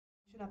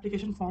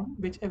application form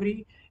which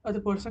every other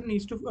person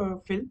needs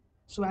to fill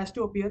so as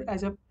to appear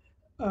as a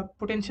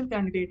potential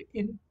candidate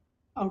in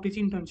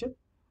Outreachy internship.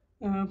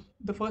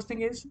 The first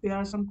thing is there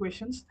are some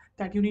questions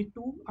that you need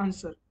to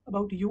answer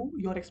about you,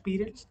 your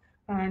experience,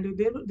 and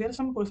there are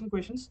some personal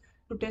questions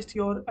to test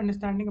your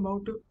understanding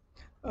about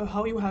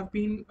how you have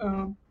been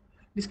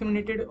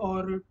discriminated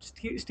or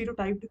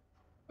stereotyped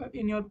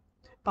in your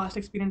past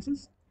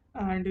experiences,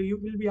 and you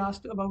will be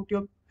asked about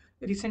your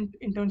recent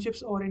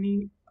internships or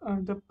any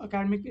the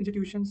academic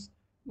institutions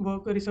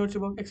work, research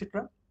work,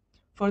 etc.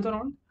 Further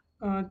on,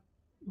 uh,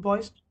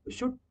 boys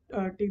should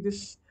take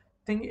this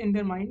thing in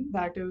their mind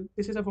that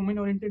this is a women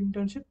oriented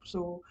internship,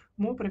 so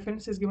more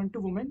preference is given to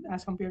women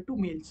as compared to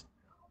males.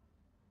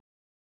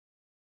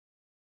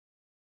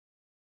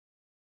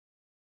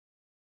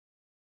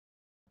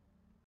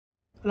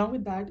 Along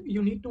with that,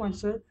 you need to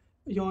answer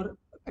your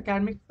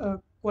academic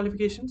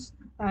qualifications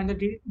and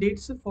the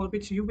dates for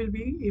which you will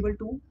be able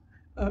to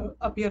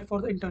appear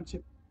for the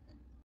internship.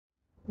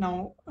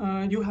 Now,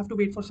 you have to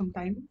wait for some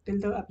time till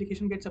the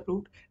application gets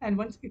approved, and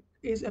once it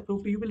is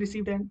approved, you will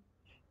receive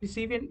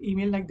an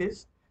email like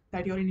this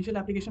that your initial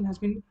application has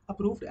been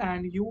approved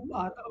and you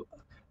are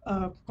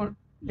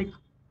like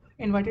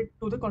invited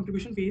to the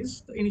contribution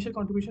phase, the initial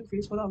contribution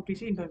phase for the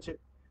Outreachy internship.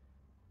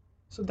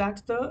 So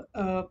that's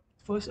the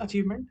first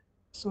achievement,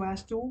 so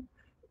as to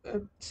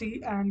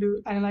see and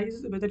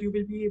analyze whether you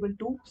will be able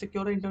to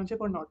secure an internship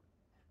or not.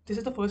 This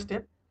is the first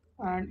step,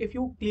 and if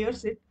you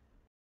clears it,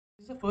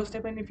 this is the first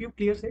step, and if you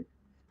clears it,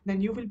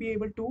 then you will be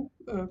able to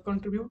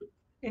contribute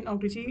in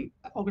outreachy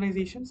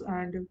organizations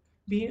and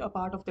be a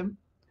part of them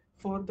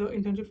for the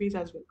internship phase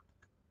as well.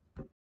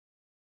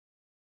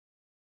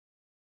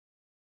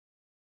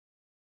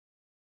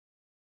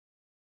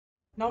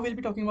 Now we'll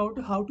be talking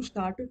about how to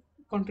start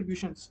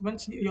contributions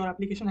once your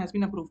application has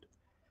been approved.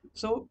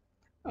 So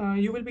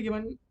you will be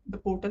given the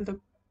portal, the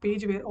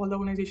page where all the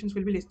organizations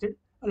will be listed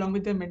along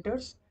with their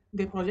mentors,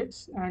 their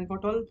projects, and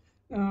what all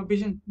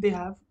vision they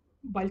have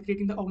while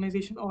creating the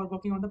organization or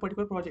working on the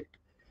particular project.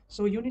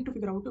 So you need to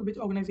figure out which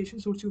organization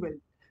suits you well.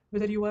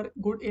 Whether you are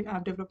good in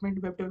app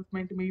development, web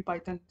development, maybe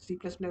Python, C++,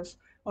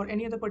 or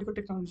any other particular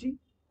technology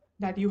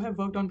that you have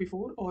worked on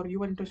before, or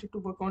you are interested to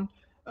work on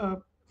uh,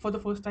 for the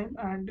first time,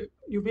 and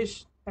you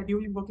wish that you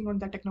will be working on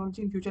that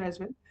technology in future as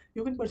well,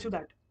 you can pursue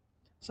that.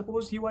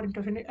 Suppose you are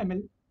interested in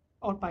ML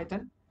or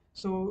Python,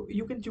 so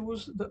you can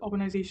choose the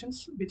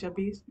organizations which are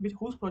based, which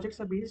whose projects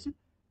are based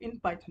in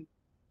Python,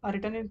 are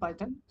written in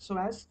Python, so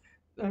as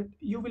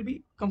you will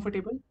be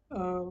comfortable,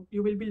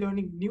 you will be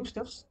learning new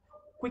stuffs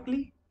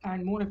quickly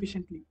and more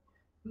efficiently.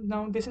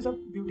 Now, this is a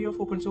beauty of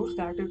open source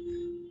that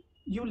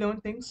you learn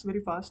things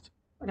very fast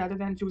rather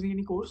than choosing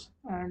any course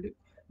and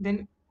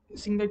then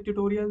seeing the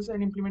tutorials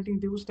and implementing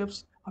those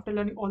steps after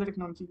learning all the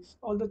technologies,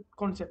 all the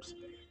concepts.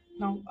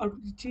 Now,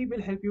 Outreachy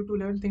will help you to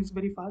learn things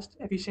very fast,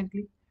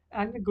 efficiently,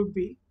 and in a good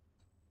way.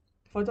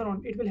 Further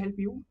on, it will help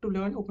you to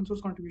learn open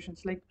source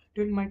contributions. Like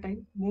during my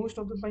time, most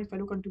of my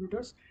fellow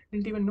contributors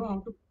didn't even know how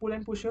to pull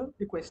and push a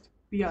request,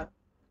 PR.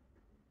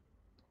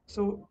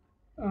 So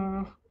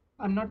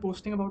I'm not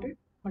posting about it,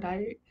 but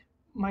I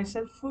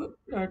myself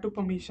took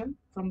permission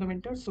from the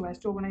mentors so as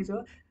to organize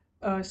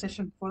a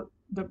session for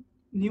the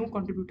new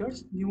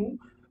contributors, new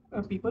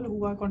people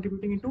who are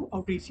contributing into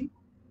Outreachy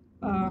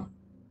uh,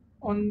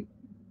 on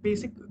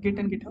basic Git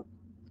and GitHub,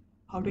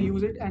 how to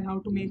use it and how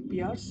to make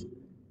PRs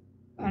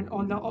and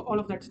all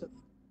of that stuff.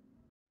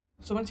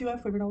 So once you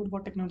have figured out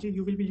what technology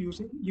you will be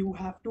using, you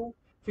have to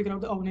figure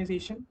out the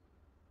organization.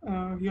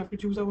 You have to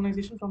choose the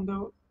organization from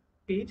the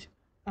page,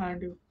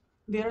 and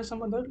there are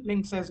some other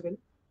links as well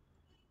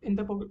in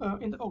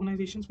the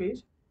organization's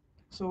page.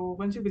 So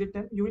once you visit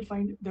them, you will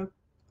find the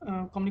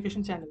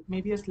communication channel,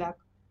 maybe a Slack,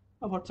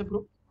 a WhatsApp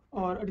group,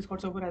 or a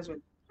Discord server as well.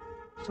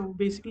 So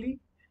basically,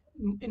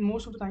 in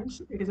most of the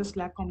times, it is a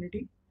Slack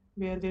community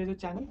where there is a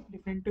channel.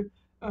 Different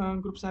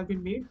groups have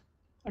been made,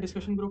 a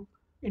discussion group,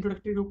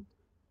 introductory group,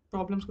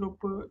 problems group,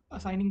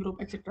 assigning group,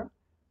 etc.,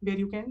 where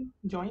you can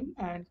join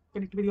and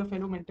connect with your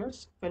fellow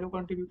mentors, fellow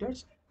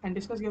contributors, and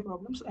discuss your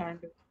problems and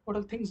what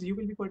are things you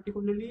will be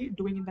particularly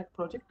doing in that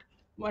project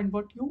and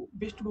what you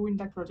wish to do in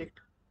that project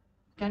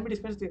can be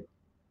discussed there.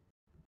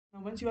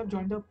 Now, once you have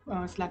joined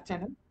the Slack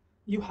channel,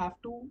 you have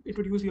to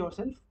introduce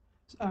yourself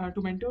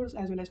to mentors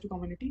as well as to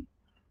community.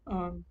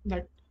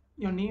 That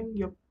your name,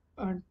 your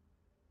uh,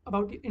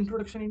 about the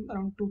introduction in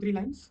around 2-3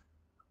 lines,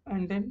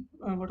 and then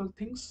what all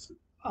things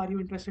are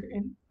you interested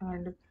in,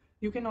 and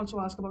you can also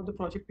ask about the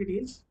project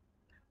details.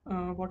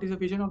 What is the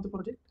vision of the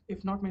project,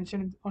 if not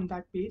mentioned on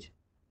that page,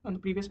 on the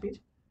previous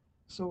page.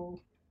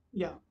 So,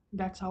 yeah,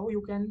 that's how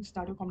you can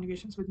start your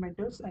communications with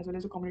mentors as well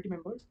as the community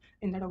members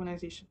in that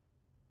organization.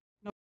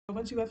 Now,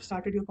 once you have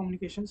started your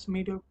communications,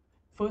 made your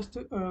first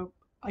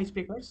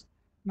icebreakers,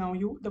 now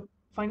the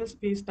final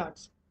phase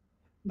starts.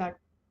 That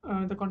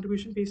the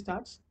contribution phase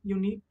starts. You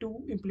need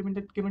to implement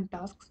the given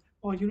tasks,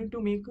 or you need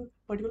to make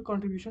particular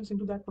contributions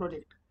into that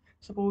project.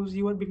 Suppose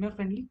you are beginner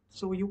friendly,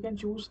 so you can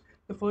choose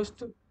the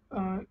first,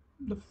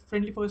 the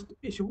friendly first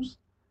issues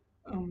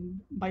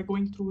by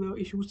going through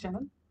the issues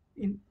channel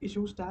in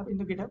issues tab in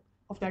the GitHub,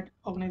 of that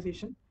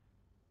organization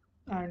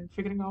and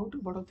figuring out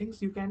what are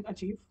things you can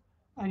achieve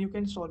and you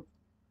can solve.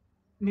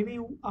 Maybe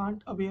you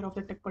aren't aware of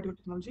that particular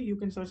technology, you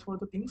can search for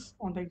the things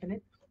on the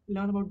internet,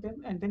 learn about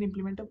them, and then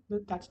implement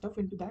that stuff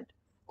into that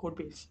code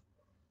base.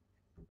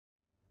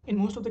 In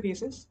most of the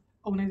cases,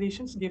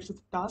 organizations gives us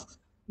tasks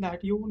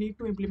that you need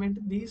to implement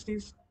these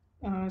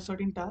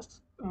certain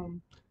tasks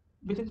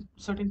within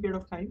certain period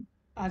of time,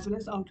 as well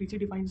as Outreachy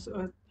defines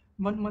a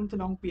 1 month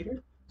long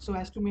period so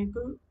as to make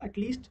at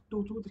least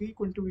 2 to 3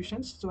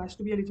 contributions so as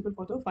to be eligible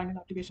for the final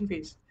application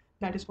phase.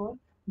 That is for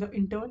the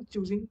intern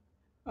choosing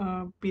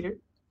period.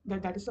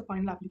 That is the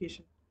final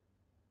application.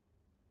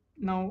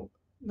 Now,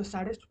 the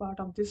saddest part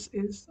of this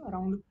is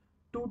around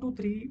 2 to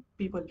 3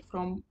 people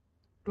from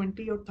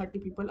 20 or 30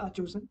 people are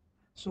chosen.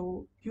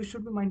 So you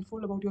should be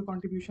mindful about your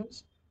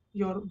contributions,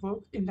 your work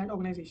in that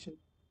organization.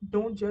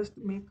 Don't just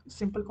make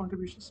simple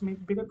contributions,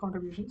 make bigger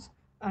contributions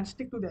and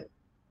stick to that.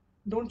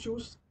 Don't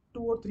choose 2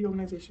 or 3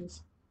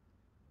 organizations.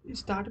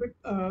 Start with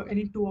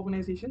any 2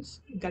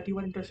 organizations that you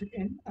are interested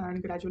in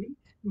and gradually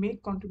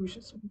make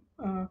contributions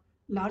uh,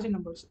 large in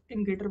numbers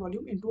in greater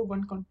volume into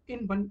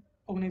in one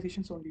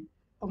organization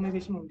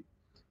only.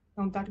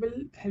 Now that will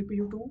help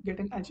you to get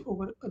an edge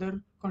over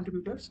other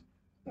contributors.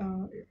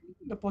 uh,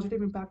 the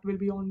positive impact will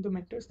be on the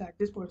mentors that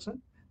this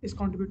person is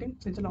contributing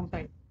since a long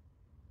time.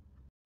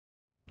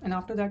 And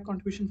after that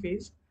contribution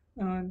phase,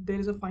 there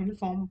is a final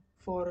form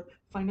for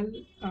final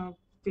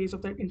phase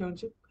of that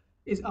internship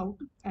is out,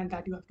 and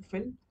that you have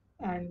to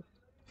and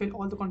fill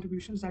all the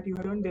contributions that you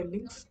have done, their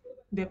links,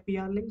 their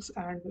PR links,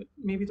 and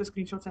maybe the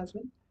screenshots as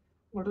well.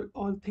 What are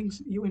all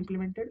things you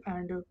implemented,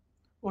 and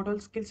what all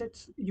skill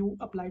sets you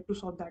applied to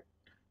solve that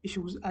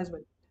issues as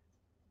well.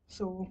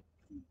 So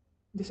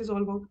this is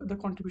all about the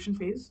contribution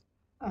phase.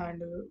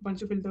 And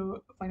once you fill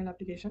the final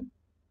application,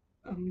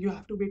 you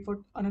have to wait for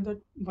another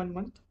 1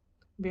 month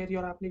where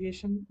your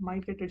application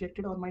might get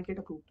rejected or might get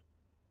approved.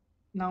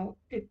 Now,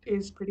 it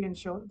is pretty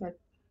unsure that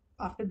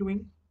after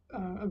doing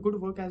a good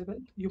work as well,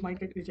 you might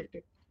get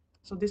rejected.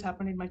 So, this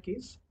happened in my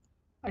case.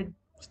 I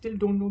still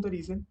don't know the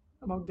reason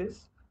about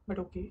this, but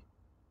okay.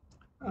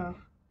 Uh,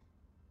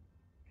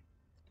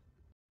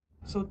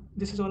 so,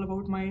 this is all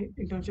about my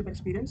internship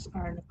experience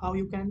and how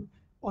you can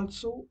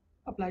also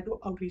apply to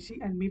Outreachy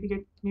and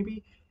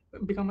maybe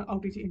become an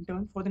Outreachy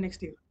intern for the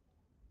next year.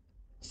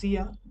 See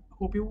ya.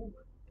 Hope you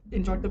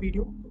enjoyed the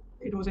video.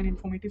 It was an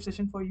informative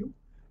session for you.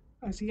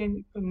 See you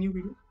in a new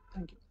video.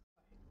 Thank you.